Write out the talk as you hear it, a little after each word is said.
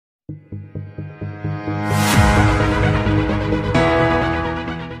Hi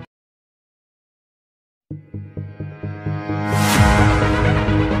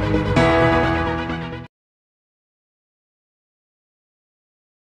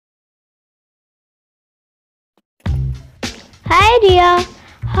Ria,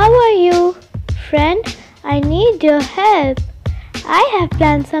 how are you? Friend, I need your help. I have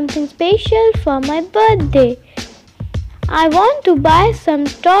planned something special for my birthday. I want to buy some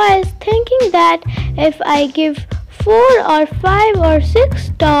toys thinking that if I give 4 or 5 or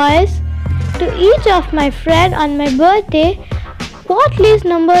 6 toys to each of my friends on my birthday, what least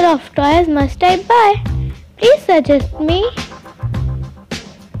number of toys must I buy? Please suggest me.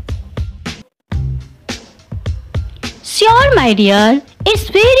 Sure, my dear. It's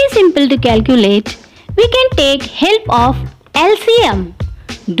very simple to calculate. We can take help of LCM.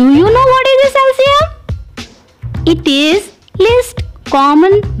 Do you know what is this LCM? It is least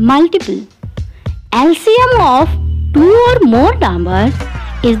common multiple. LCM of two or more numbers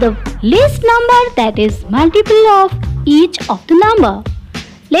is the least number that is multiple of each of the number.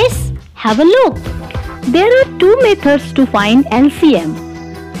 Let's have a look. There are two methods to find LCM.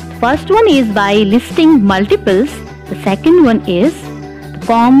 First one is by listing multiples. The second one is the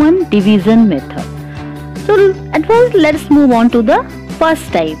common division method. So at first let's move on to the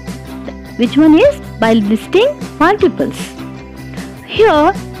first type, which one is by listing multiples.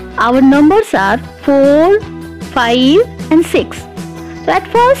 Here our numbers are 4, 5 and 6. So at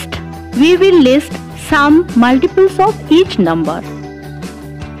first we will list some multiples of each number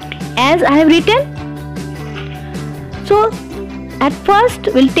as I have written. So at first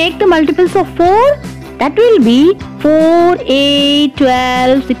we'll take the multiples of 4. That will be 4, 8,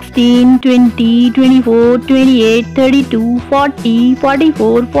 12, 16, 20, 24, 28, 32, 40,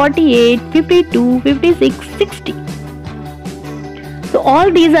 44, 48, 52, 56, 60. So all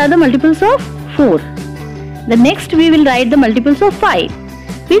these are the multiples of 4. The next we will write the multiples of 5,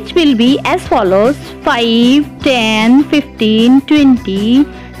 which will be as follows: 5, 10, 15, 20,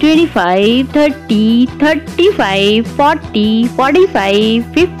 25, 30, 35, 40, 45,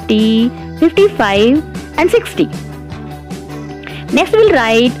 50, 55 and 60. Next we will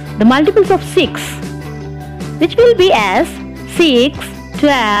write the multiples of 6, which will be as 6,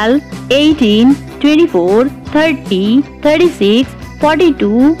 12, 18, 24, 30, 36,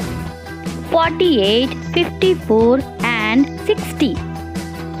 42, 48, 54 and 60.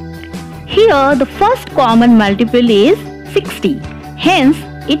 Here the first common multiple is 60. Hence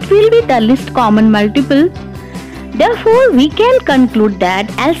it will be the least common multiple. Therefore we can conclude that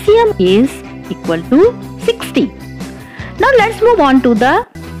LCM is equal to 60. Now let's move on to the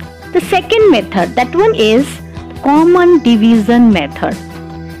second method. That one is common division method.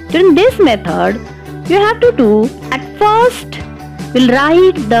 During this method, you have to do, at first we'll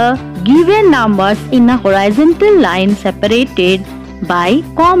write the given numbers in a horizontal line separated by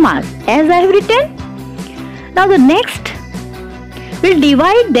commas as I have written. Now the next, we'll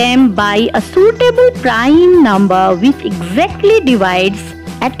divide them by a suitable prime number which exactly divides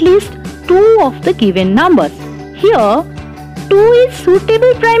at least 2 of the given numbers. Here 2 is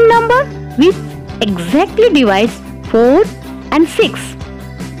suitable prime number which exactly divides 4 and 6,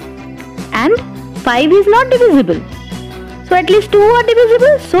 and 5 is not divisible. So at least 2 are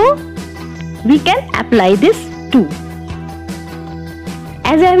divisible, so we can apply this 2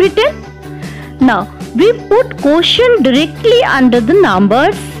 as I have written. Now we put quotient directly under the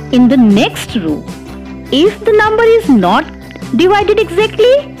numbers in the next row. If the number is not divided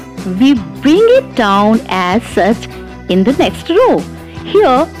exactly, we bring it down as such in the next row.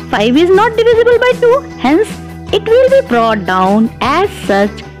 Here 5 is not divisible by 2, hence it will be brought down as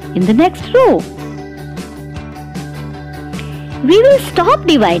such in the next row. We will stop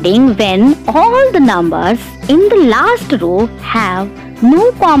dividing when all the numbers in the last row have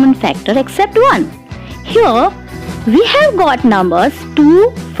no common factor except 1. Here we have got numbers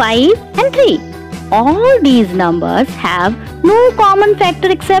 2, 5 and 3. All these numbers have no common factor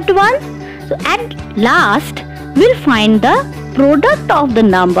except 1. So at last we'll find the product of the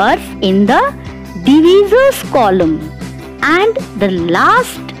numbers in the divisors column and the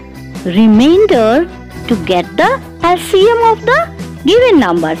last remainder to get the LCM of the given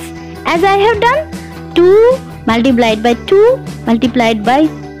numbers. As I have done, 2 multiplied by 2 multiplied by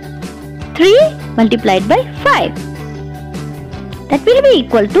 3 multiplied by 5. That will be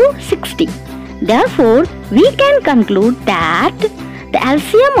equal to 60. Therefore, we can conclude that the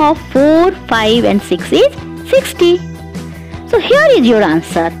LCM of 4, 5 and 6 is 60. So here is your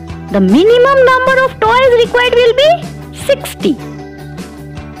answer. The minimum number of toys required will be 60.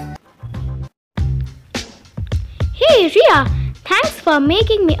 Hey Ria, Thanks for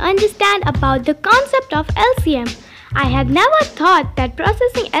making me understand about the concept of LCM. I had never thought that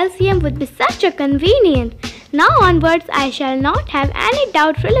processing LCM would be such a convenient. Now onwards, I shall not have any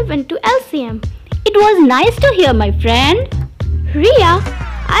doubt relevant to LCM. It was nice to hear, my friend. Ria,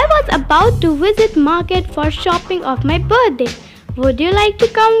 I was about to visit market for shopping of my birthday. Would you like to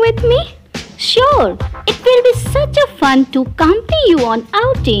come with me? Sure, it will be such a fun to accompany you on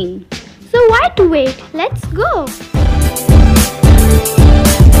outing. So why to wait? Let's go.